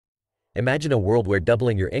Imagine a world where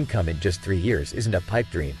doubling your income in just 3 years isn't a pipe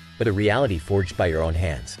dream, but a reality forged by your own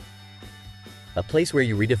hands. A place where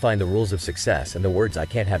you redefine the rules of success and the words "I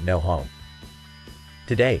can't have no home."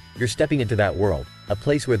 Today, you're stepping into that world, a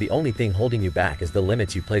place where the only thing holding you back is the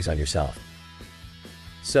limits you place on yourself.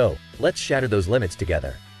 So, let's shatter those limits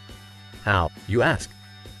together. How, you ask?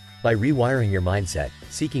 By rewiring your mindset,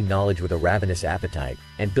 seeking knowledge with a ravenous appetite,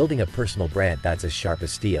 and building a personal brand that's as sharp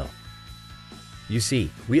as steel. You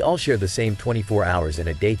see, we all share the same 24 hours in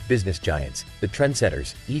a day. Business giants, the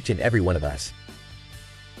trendsetters, each and every one of us.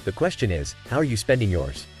 The question is, how are you spending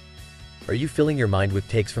yours? Are you filling your mind with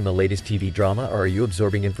takes from the latest TV drama, or are you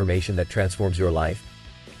absorbing information that transforms your life?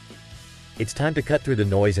 It's time to cut through the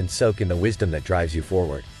noise and soak in the wisdom that drives you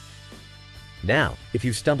forward. Now, if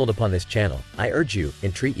you've stumbled upon this channel, I urge you,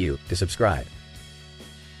 entreat you, to subscribe.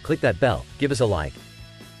 Click that bell, give us a like.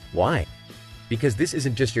 Why? Because this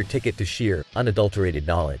isn't just your ticket to sheer, unadulterated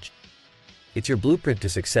knowledge. It's your blueprint to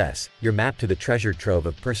success, your map to the treasure trove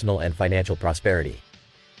of personal and financial prosperity.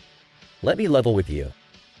 Let me level with you.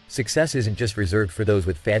 Success isn't just reserved for those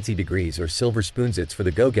with fancy degrees or silver spoons, it's for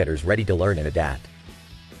the go-getters ready to learn and adapt.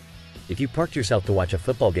 If you parked yourself to watch a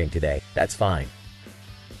football game today, that's fine.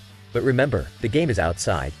 But remember, the game is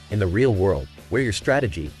outside, in the real world, where your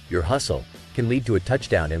strategy, your hustle, can lead to a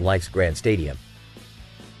touchdown in life's grand stadium.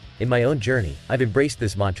 In my own journey, I've embraced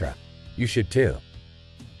this mantra. You should too.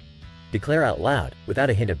 Declare out loud,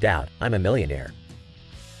 without a hint of doubt, I'm a millionaire.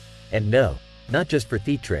 And no, not just for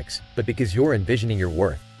thief tricks, but because you're envisioning your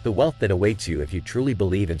worth, the wealth that awaits you if you truly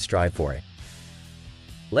believe and strive for it.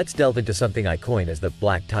 Let's delve into something I coin as the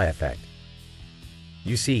black tie effect.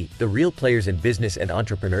 You see, the real players in business and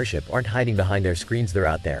entrepreneurship aren't hiding behind their screens, they're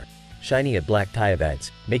out there, shining at black tie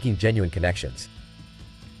events, making genuine connections.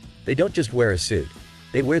 They don't just wear a suit,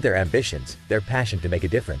 they wear their ambitions, their passion to make a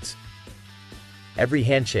difference. Every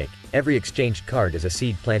handshake, every exchanged card is a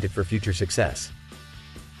seed planted for future success.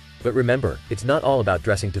 But remember, it's not all about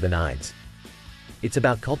dressing to the nines. It's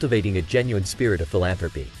about cultivating a genuine spirit of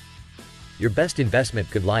philanthropy. Your best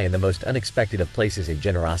investment could lie in the most unexpected of places in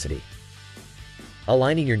generosity.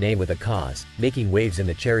 Aligning your name with a cause, making waves in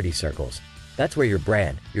the charity circles, that's where your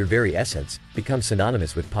brand, your very essence, becomes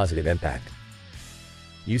synonymous with positive impact.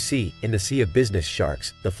 You see, in the sea of business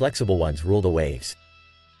sharks, the flexible ones rule the waves.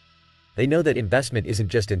 They know that investment isn't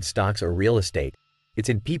just in stocks or real estate, it's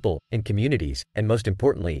in people, in communities, and most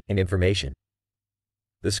importantly, in information.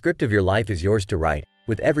 The script of your life is yours to write,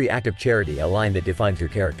 with every act of charity a line that defines your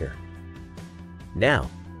character. Now,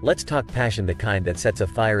 let's talk passion, the kind that sets a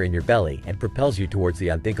fire in your belly and propels you towards the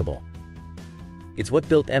unthinkable. It's what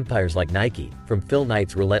built empires like Nike, from Phil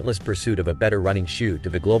Knight's relentless pursuit of a better running shoe to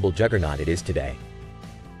the global juggernaut it is today.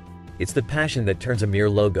 It's the passion that turns a mere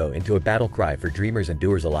logo into a battle cry for dreamers and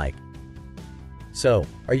doers alike. So,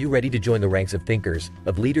 are you ready to join the ranks of thinkers,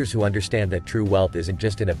 of leaders who understand that true wealth isn't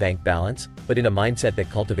just in a bank balance, but in a mindset that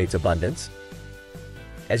cultivates abundance?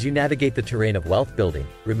 As you navigate the terrain of wealth building,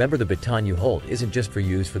 remember the baton you hold isn't just for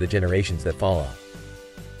use for the generations that follow.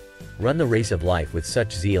 Run the race of life with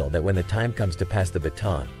such zeal that when the time comes to pass the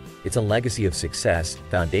baton, it's a legacy of success,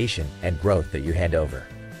 foundation, and growth that you hand over.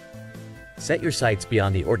 Set your sights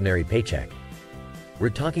beyond the ordinary paycheck. We're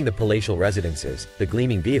talking the palatial residences, the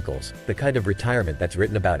gleaming vehicles, the kind of retirement that's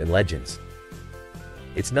written about in legends.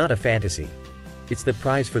 It's not a fantasy. It's the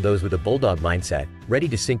prize for those with a bulldog mindset, ready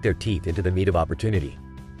to sink their teeth into the meat of opportunity.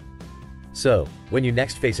 So, when you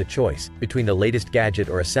next face a choice between the latest gadget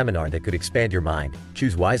or a seminar that could expand your mind,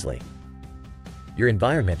 choose wisely. Your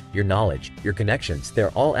environment, your knowledge, your connections, they're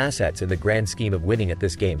all assets in the grand scheme of winning at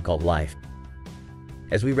this game called life.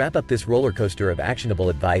 As we wrap up this roller coaster of actionable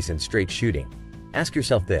advice and straight shooting, ask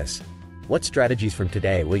yourself this: what strategies from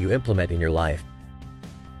today will you implement in your life?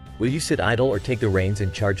 Will you sit idle or take the reins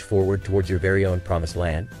and charge forward towards your very own promised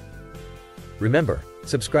land? Remember,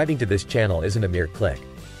 subscribing to this channel isn't a mere click.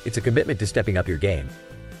 It's a commitment to stepping up your game.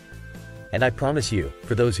 And I promise you,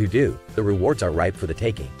 for those who do, the rewards are ripe for the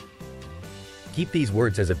taking. Keep these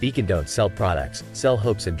words as a beacon: don't sell products, sell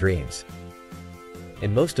hopes and dreams.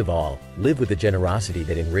 And most of all, live with a generosity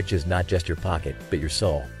that enriches not just your pocket, but your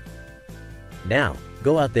soul. Now,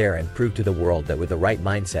 go out there and prove to the world that with the right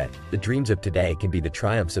mindset, the dreams of today can be the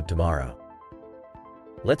triumphs of tomorrow.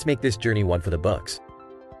 Let's make this journey one for the books.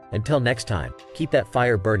 Until next time, keep that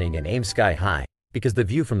fire burning and aim sky high, because the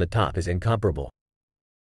view from the top is incomparable.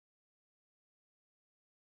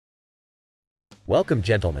 Welcome,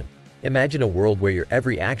 gentlemen. Imagine a world where your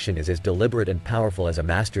every action is as deliberate and powerful as a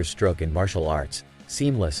master's stroke in martial arts,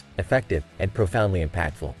 seamless, effective, and profoundly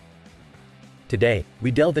impactful. Today, we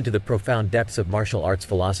delve into the profound depths of martial arts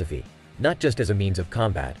philosophy, not just as a means of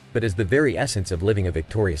combat, but as the very essence of living a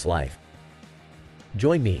victorious life.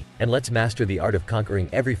 Join me, and let's master the art of conquering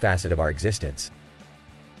every facet of our existence.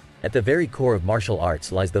 At the very core of martial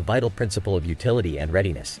arts lies the vital principle of utility and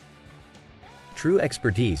readiness. True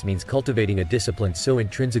expertise means cultivating a discipline so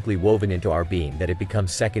intrinsically woven into our being that it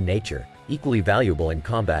becomes second nature, equally valuable in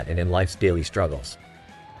combat and in life's daily struggles.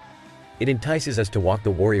 It entices us to walk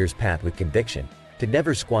the warrior's path with conviction, to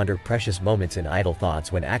never squander precious moments in idle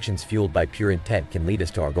thoughts when actions fueled by pure intent can lead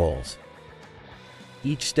us to our goals.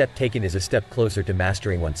 Each step taken is a step closer to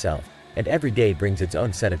mastering oneself, and every day brings its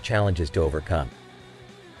own set of challenges to overcome.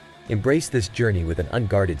 Embrace this journey with an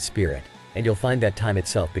unguarded spirit, and you'll find that time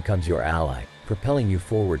itself becomes your ally, propelling you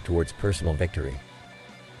forward towards personal victory.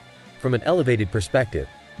 From an elevated perspective,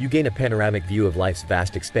 you gain a panoramic view of life's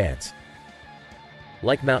vast expanse.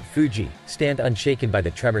 Like Mount Fuji, stand unshaken by the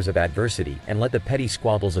tremors of adversity and let the petty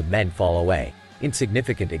squabbles of men fall away,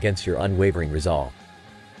 insignificant against your unwavering resolve.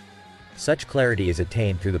 Such clarity is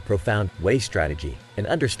attained through the profound way strategy, an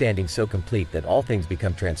understanding so complete that all things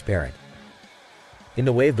become transparent. In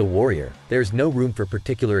the way of the warrior, there is no room for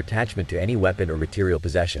particular attachment to any weapon or material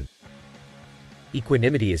possession.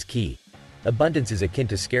 Equanimity is key. Abundance is akin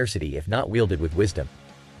to scarcity if not wielded with wisdom.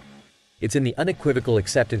 It's in the unequivocal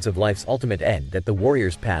acceptance of life's ultimate end that the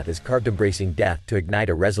warrior's path is carved, embracing death to ignite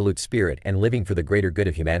a resolute spirit and living for the greater good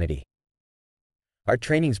of humanity. Our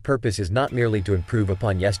training's purpose is not merely to improve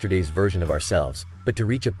upon yesterday's version of ourselves, but to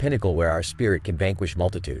reach a pinnacle where our spirit can vanquish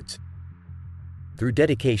multitudes. Through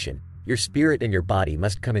dedication, your spirit and your body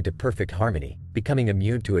must come into perfect harmony, becoming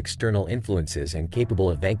immune to external influences and capable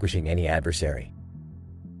of vanquishing any adversary.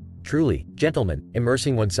 Truly, gentlemen,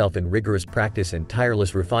 immersing oneself in rigorous practice and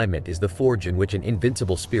tireless refinement is the forge in which an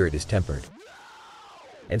invincible spirit is tempered.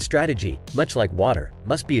 And strategy, much like water,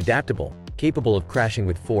 must be adaptable, capable of crashing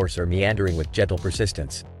with force or meandering with gentle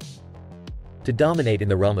persistence. To dominate in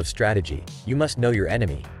the realm of strategy, you must know your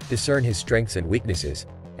enemy, discern his strengths and weaknesses,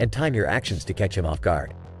 and time your actions to catch him off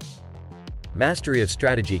guard. Mastery of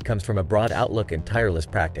strategy comes from a broad outlook and tireless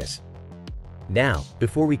practice. Now,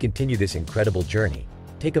 before we continue this incredible journey,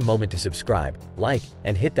 take a moment to subscribe, like,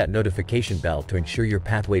 and hit that notification bell to ensure your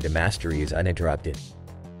pathway to mastery is uninterrupted.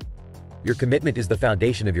 Your commitment is the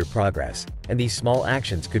foundation of your progress, and these small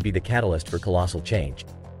actions could be the catalyst for colossal change.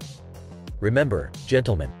 Remember,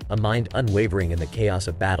 gentlemen, a mind unwavering in the chaos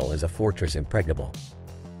of battle is a fortress impregnable.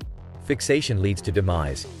 Fixation leads to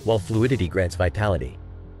demise, while fluidity grants vitality.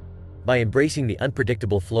 By embracing the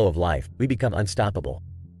unpredictable flow of life, we become unstoppable.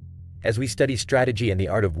 As we study strategy and the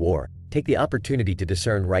art of war, take the opportunity to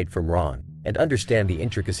discern right from wrong, and understand the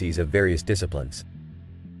intricacies of various disciplines.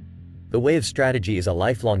 The way of strategy is a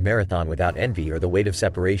lifelong marathon without envy or the weight of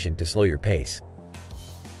separation to slow your pace.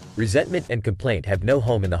 Resentment and complaint have no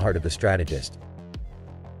home in the heart of the strategist.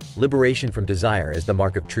 Liberation from desire is the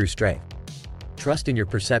mark of true strength. Trust in your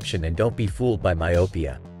perception and don't be fooled by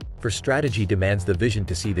myopia, for strategy demands the vision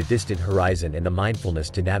to see the distant horizon and the mindfulness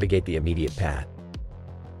to navigate the immediate path.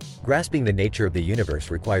 Grasping the nature of the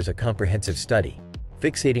universe requires a comprehensive study.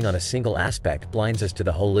 Fixating on a single aspect blinds us to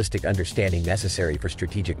the holistic understanding necessary for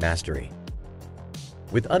strategic mastery.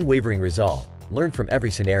 With unwavering resolve, learn from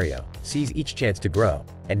every scenario, seize each chance to grow,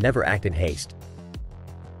 and never act in haste.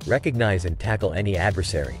 Recognize and tackle any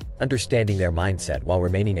adversary, understanding their mindset while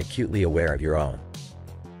remaining acutely aware of your own.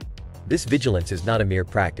 This vigilance is not a mere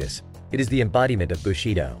practice, it is the embodiment of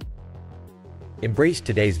Bushido. Embrace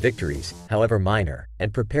today's victories, however minor,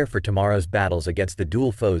 and prepare for tomorrow's battles against the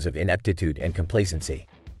dual foes of ineptitude and complacency.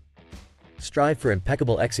 Strive for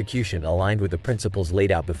impeccable execution aligned with the principles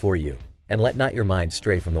laid out before you, and let not your mind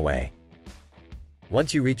stray from the way.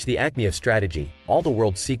 Once you reach the acme of strategy, all the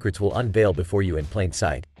world's secrets will unveil before you in plain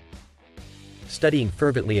sight. Studying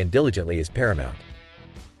fervently and diligently is paramount.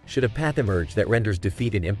 Should a path emerge that renders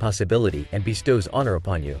defeat an impossibility and bestows honor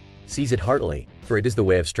upon you, seize it heartily, for it is the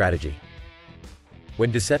way of strategy. When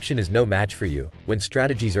deception is no match for you, when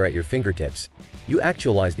strategies are at your fingertips, you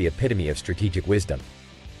actualize the epitome of strategic wisdom.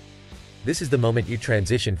 This is the moment you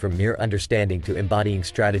transition from mere understanding to embodying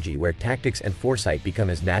strategy, where tactics and foresight become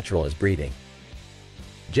as natural as breathing.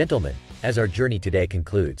 Gentlemen, as our journey today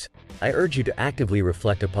concludes, I urge you to actively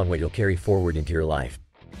reflect upon what you'll carry forward into your life.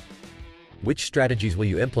 Which strategies will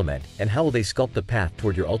you implement, and how will they sculpt the path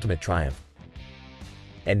toward your ultimate triumph?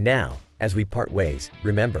 And now, as we part ways,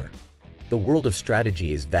 remember, the world of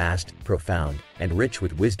strategy is vast, profound, and rich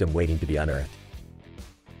with wisdom waiting to be unearthed.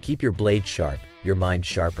 Keep your blade sharp, your mind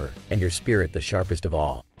sharper, and your spirit the sharpest of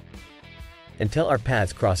all. Until our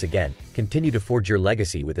paths cross again, continue to forge your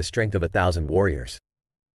legacy with the strength of 1,000 warriors.